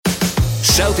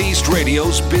Southeast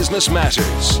Radio's Business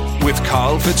Matters with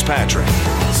Carl Fitzpatrick.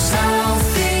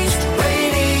 Southeast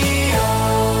Radio.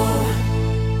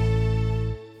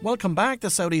 Welcome back to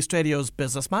Southeast Radio's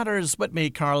Business Matters with me,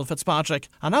 Carl Fitzpatrick.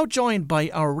 I'm now joined by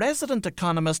our resident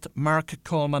economist, Mark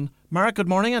Coleman. Mark, good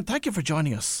morning and thank you for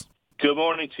joining us. Good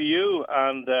morning to you,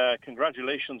 and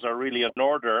congratulations are really in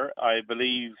order. I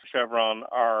believe Chevron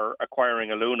are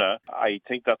acquiring Aluna. I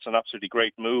think that's an absolutely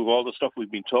great move. All the stuff we've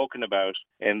been talking about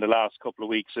in the last couple of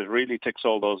weeks, it really ticks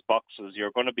all those boxes. You're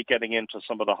going to be getting into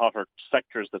some of the hotter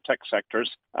sectors, the tech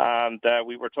sectors, and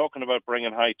we were talking about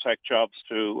bringing high-tech jobs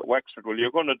to Wexford. Well,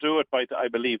 you're going to do it, I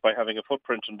believe, by having a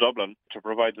footprint in Dublin to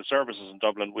provide the services in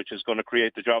Dublin, which is going to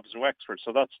create the jobs in Wexford.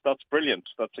 So that's brilliant.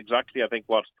 That's exactly, I think,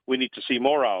 what we need to see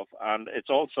more of. And it's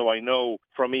also, I know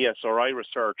from ESRI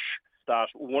research, that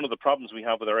one of the problems we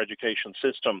have with our education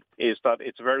system is that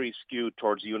it's very skewed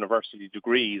towards university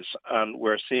degrees, and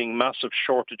we're seeing massive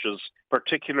shortages,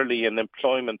 particularly in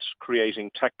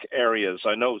employment-creating tech areas.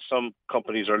 I know some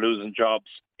companies are losing jobs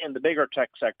in the bigger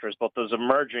tech sectors, but there's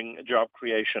emerging job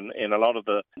creation in a lot of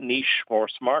the niche or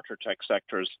smarter tech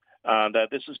sectors, and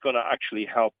this is going to actually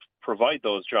help provide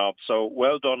those jobs. So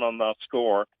well done on that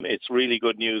score. It's really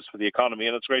good news for the economy,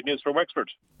 and it's great news for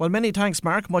Wexford. Well, many thanks,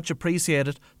 Mark. Much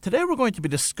appreciated. Today we're going to be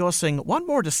discussing what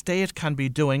more the state can be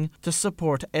doing to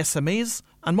support SMEs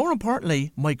and, more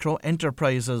importantly,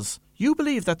 micro-enterprises. You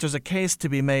believe that there's a case to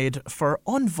be made for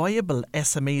unviable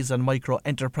SMEs and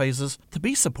micro-enterprises to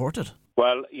be supported.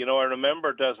 Well, I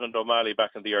remember Desmond O'Malley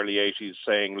back in the early 80s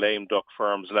saying lame duck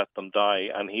firms, let them die.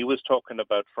 And he was talking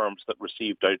about firms that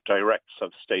received direct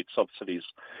state subsidies.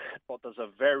 But there's a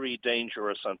very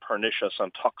dangerous and pernicious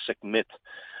and toxic myth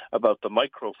about the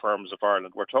micro firms of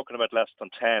Ireland. We're talking about less than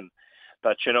 10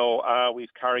 that,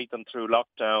 we've carried them through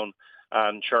lockdown.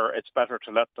 And sure, it's better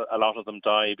to let a lot of them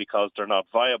die because they're not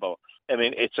viable. I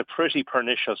mean, it's a pretty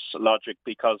pernicious logic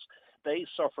because they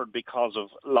suffered because of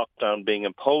lockdown being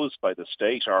imposed by the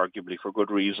state, arguably for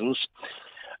good reasons.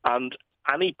 And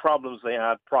any problems they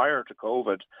had prior to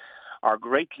COVID are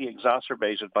greatly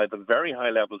exacerbated by the very high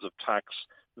levels of tax,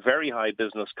 very high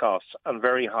business costs, and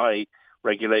very high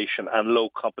regulation and low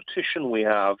competition we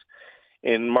have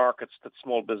in markets that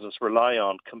small business rely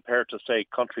on compared to, say,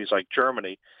 countries like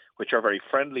Germany, which are very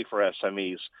friendly for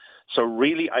SMEs. So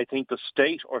really, I think the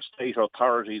state or state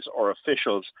authorities or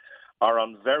officials are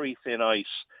on very thin ice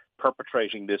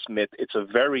perpetrating this myth. It's a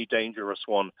very dangerous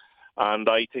one. And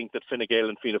I think that Fine Gael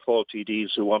and Fianna Fáil TDs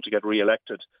who want to get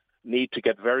re-elected need to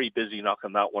get very busy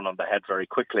knocking that one on the head very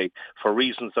quickly for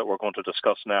reasons that we're going to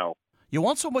discuss now. You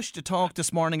want so much to talk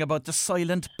this morning about the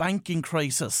silent banking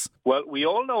crisis. Well, we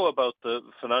all know about the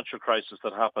financial crisis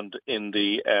that happened in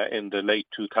the late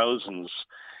 2000s.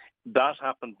 That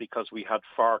happened because we had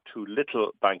far too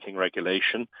little banking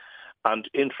regulation and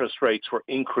interest rates were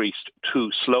increased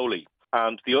too slowly.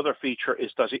 And the other feature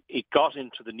is that it got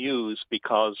into the news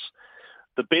because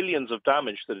the billions of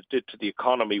damage that it did to the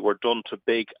economy were done to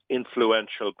big,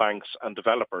 influential banks and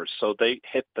developers. So they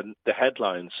hit the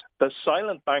headlines. The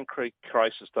silent bank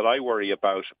crisis that I worry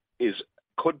about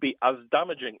could be as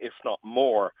damaging, if not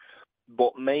more,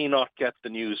 but may not get the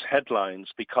news headlines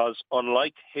because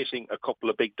unlike hitting a couple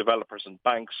of big developers and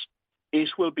banks, it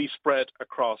will be spread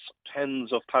across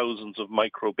tens of thousands of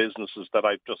micro businesses that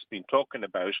I've just been talking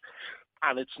about.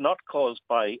 And it's not caused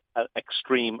by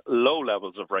extreme low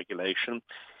levels of regulation.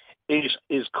 It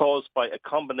is caused by a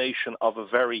combination of a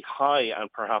very high and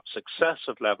perhaps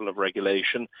excessive level of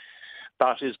regulation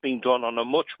that is being done on a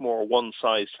much more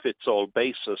one-size-fits-all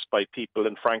basis by people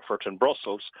in Frankfurt and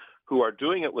Brussels who are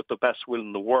doing it with the best will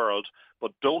in the world,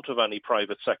 but don't have any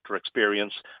private sector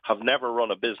experience, have never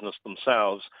run a business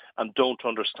themselves, and don't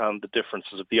understand the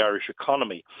differences of the Irish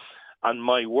economy. And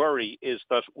my worry is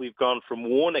that we've gone from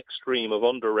one extreme of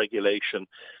under-regulation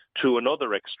to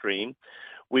another extreme.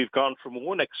 We've gone from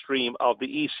one extreme of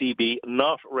the ECB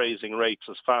not raising rates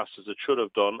as fast as it should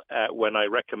have done when I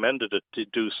recommended it to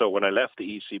do so when I left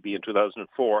the ECB in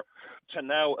 2004, to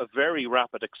now a very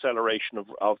rapid acceleration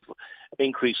of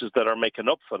increases that are making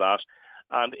up for that.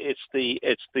 And it's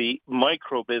the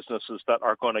micro businesses that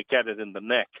are going to get it in the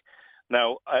neck.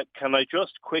 Now, can I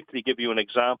just quickly give you an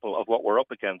example of what we're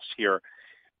up against here?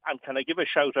 And can I give a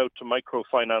shout out to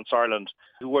Microfinance Ireland,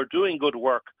 who are doing good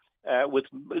work with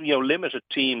limited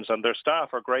teams, and their staff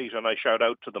are great, and I shout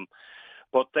out to them.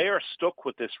 But they are stuck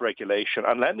with this regulation.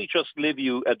 And let me just give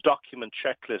you a document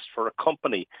checklist for a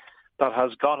company that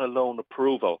has got a loan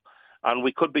approval. And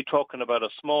we could be talking about a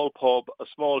small pub, a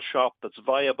small shop that's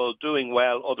viable, doing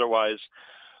well otherwise,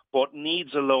 but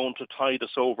needs a loan to tide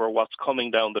us over what's coming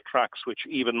down the tracks, which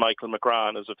even Michael McGrath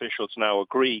and his officials now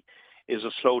agree is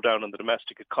a slowdown in the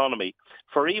domestic economy.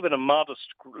 For even a modest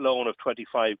loan of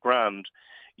 25 grand,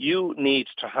 you need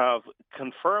to have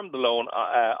confirmed the loan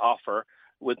offer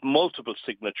with multiple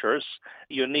signatures.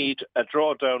 You need a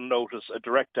drawdown notice, a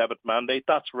direct debit mandate.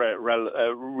 That's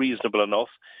reasonable enough.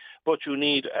 But you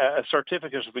need a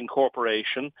certificate of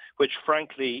incorporation, which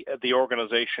frankly the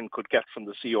organisation could get from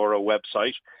the CRO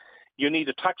website. You need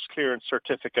a tax clearance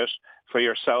certificate for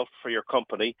yourself, for your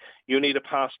company. You need a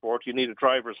passport. You need a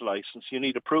driver's license. You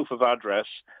need a proof of address.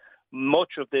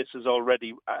 Much of this is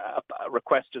already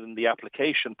requested in the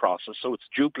application process, so it's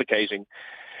duplicating.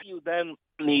 You then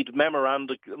need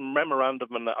memorandum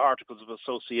and articles of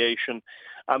association,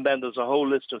 and then there's a whole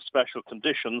list of special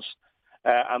conditions.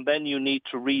 And then you need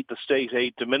to read the state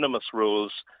aid de minimis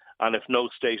rules, and if no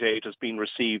state aid has been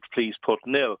received, please put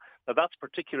nil. Now that's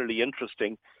particularly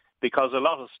interesting because a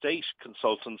lot of state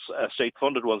consultants,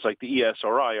 state-funded ones like the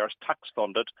ESRI, are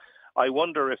tax-funded. I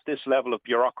wonder if this level of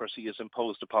bureaucracy is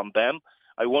imposed upon them.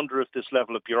 I wonder if this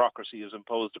level of bureaucracy is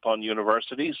imposed upon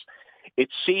universities. It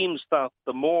seems that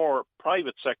the more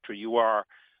private sector you are,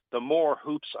 the more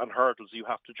hoops and hurdles you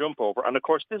have to jump over. And of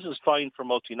course, this is fine for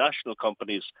multinational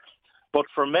companies, but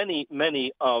for many,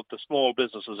 many of the small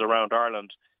businesses around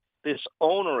Ireland, this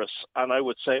onerous and I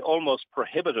would say almost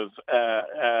prohibitive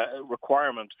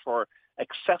requirement for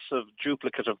excessive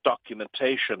duplicative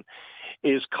documentation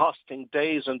is costing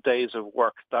days and days of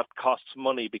work that costs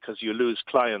money because you lose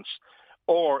clients.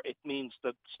 Or it means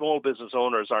that small business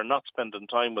owners are not spending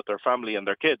time with their family and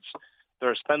their kids.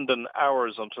 They're spending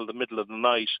hours until the middle of the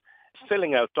night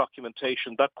filling out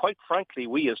documentation that, quite frankly,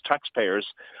 we as taxpayers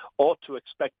ought to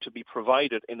expect to be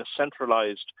provided in a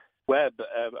centralised web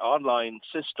online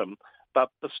system that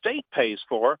the state pays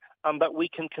for and that we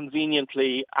can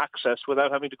conveniently access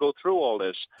without having to go through all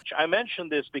this. I mention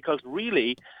this because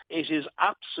really it is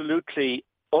absolutely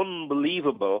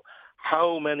unbelievable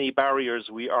how many barriers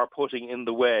we are putting in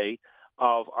the way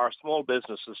of our small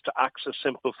businesses to access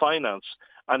simple finance.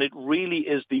 And it really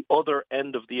is the other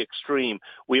end of the extreme.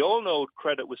 We all know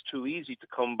credit was too easy to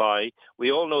come by.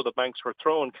 We all know the banks were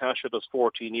throwing cash at us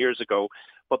 14 years ago.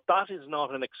 But that is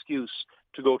not an excuse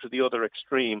to go to the other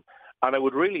extreme. And I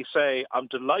would really say I'm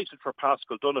delighted for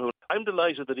Paschal Donohoe. I'm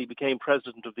delighted that he became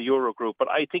president of the Eurogroup, but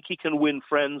I think he can win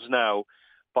friends now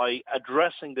by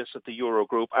addressing this at the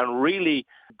Eurogroup and really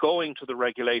going to the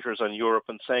regulators in Europe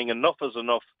and saying enough is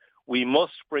enough. We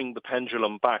must bring the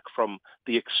pendulum back from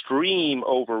the extreme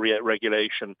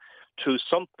over-regulation to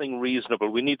something reasonable.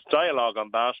 We need dialogue on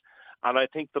that. And I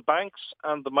think the banks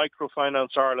and the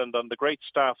Microfinance Ireland and the great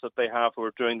staff that they have who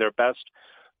are doing their best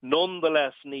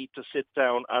nonetheless need to sit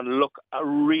down and look at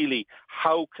really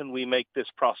how can we make this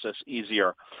process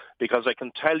easier. Because I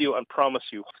can tell you and promise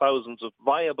you thousands of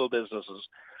viable businesses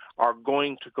are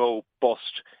going to go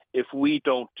bust if we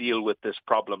don't deal with this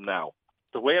problem now.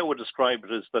 The way I would describe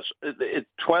it is that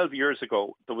 12 years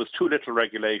ago, there was too little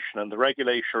regulation and the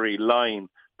regulatory line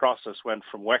process went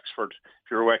from Wexford,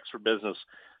 if you're a Wexford business,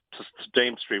 to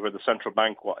Dame Street where the central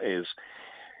bank is.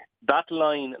 That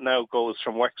line now goes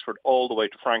from Wexford all the way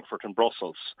to Frankfurt and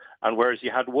Brussels. And whereas you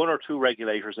had one or two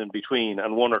regulators in between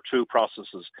and one or two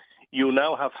processes, you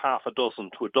now have half a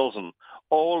dozen to a dozen,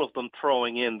 all of them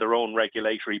throwing in their own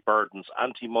regulatory burdens,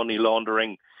 anti-money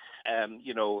laundering,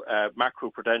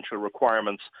 macroprudential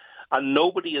requirements, and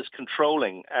nobody is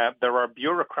controlling. There are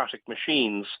bureaucratic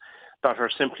machines that are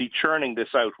simply churning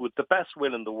this out with the best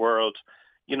will in the world,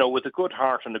 with a good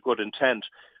heart and a good intent.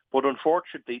 But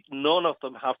unfortunately, none of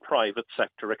them have private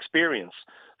sector experience.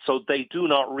 So they do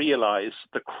not realize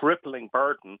the crippling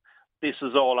burden this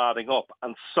is all adding up.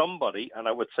 And somebody, and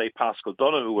I would say Paschal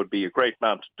Donohoe would be a great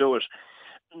man to do it,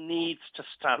 needs to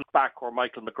stand back, or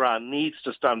Michael McGrath needs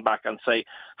to stand back and say,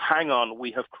 hang on,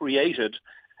 we have created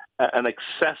an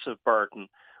excessive burden.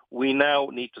 We now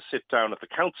need to sit down at the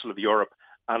Council of Europe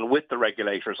and with the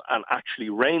regulators and actually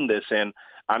rein this in,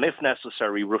 and if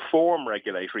necessary, reform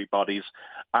regulatory bodies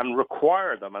and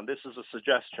require them, and this is a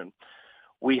suggestion,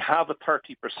 we have a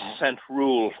 30%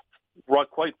 rule,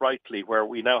 quite rightly, where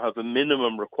we now have a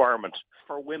minimum requirement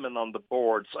for women on the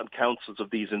boards and councils of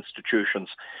these institutions.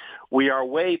 We are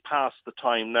way past the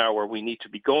time now where we need to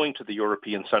be going to the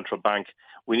European Central Bank,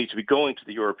 we need to be going to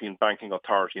the European Banking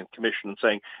Authority and Commission and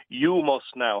saying, you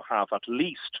must now have at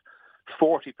least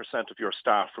 40% of your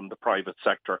staff from the private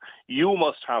sector. You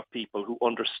must have people who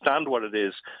understand what it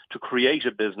is to create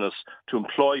a business, to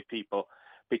employ people,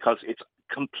 because it's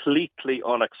completely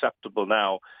unacceptable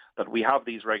now that we have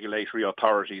these regulatory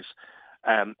authorities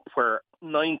where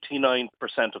 99%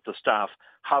 of the staff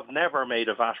have never made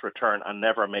a VAT return and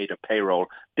never made a payroll.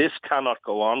 This cannot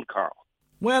go on, Carl.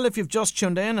 Well, if you've just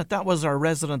tuned in, that was our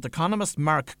resident economist,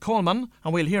 Mark Coleman,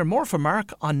 and we'll hear more from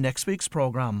Mark on next week's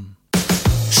programme.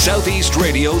 Southeast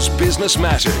Radio's Business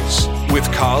Matters with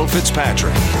Carl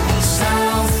Fitzpatrick.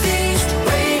 South